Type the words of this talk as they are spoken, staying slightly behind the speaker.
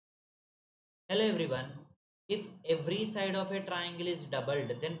Hello everyone. If every side of a triangle is doubled,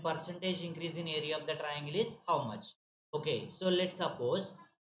 then percentage increase in area of the triangle is how much? Okay, so let's suppose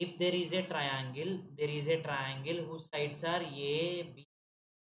if there is a triangle whose sides are A, B.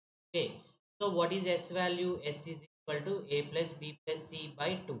 Okay, so what is S value? S is equal to A plus B plus C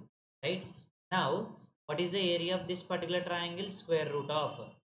by 2, right? Now, what is the area of this particular triangle? Square root of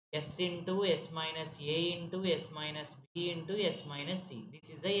S into S minus A into S minus B into S minus C.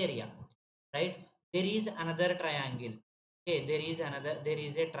 This is the area, right? There is another triangle. Okay, there is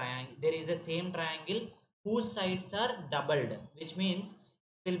a same triangle whose sides are doubled, which means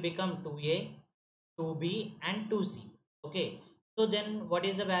it will become 2A, 2B and 2C. Okay, so then what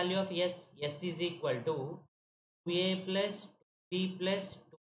is the value of S? S is equal to 2A plus 2B plus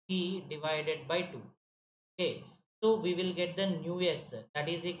 2C divided by 2. Okay, so we will get the new S, that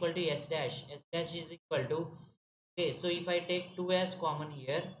is equal to S dash. S dash is equal to, okay, so if I take 2 as common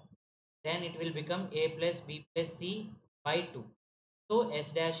here, then it will become A plus B plus C by 2. So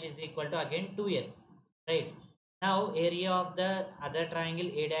S dash is equal to again 2S, right? Now area of the other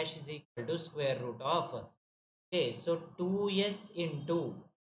triangle A dash is equal to square root of, okay, so 2S into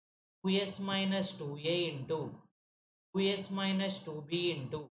 2S minus 2A into 2S minus 2B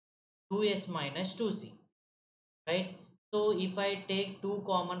into 2S minus 2C, right? So if I take 2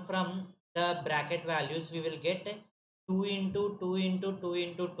 common from the bracket values, we will get 2 into 2 into 2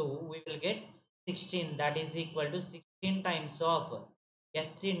 into 2, we will get 16. That is equal to 16 times of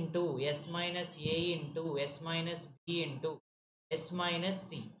S into S minus A into S minus B into S minus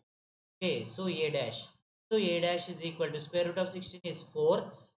C. Okay, so A dash. So A dash is equal to square root of 16 is 4.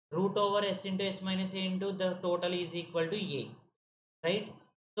 Root over S into S minus A into the total is equal to A, right?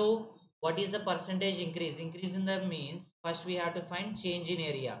 So what is the percentage increase? Increase in the means, first we have to find change in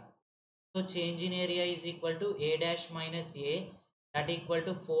area. So change in area is equal to A dash minus A, that equal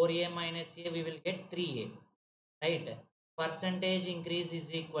to 4A minus A, we will get 3A, right? Percentage increase is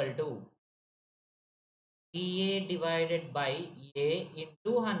equal to EA divided by A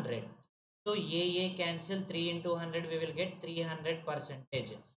into 100. So A cancel 3 into 100, we will get 300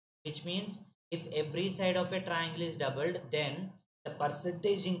 percentage, which means if every side of a triangle is doubled, then the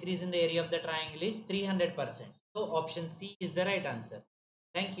percentage increase in the area of the triangle is 300%. So option C is the right answer.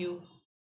 Thank you.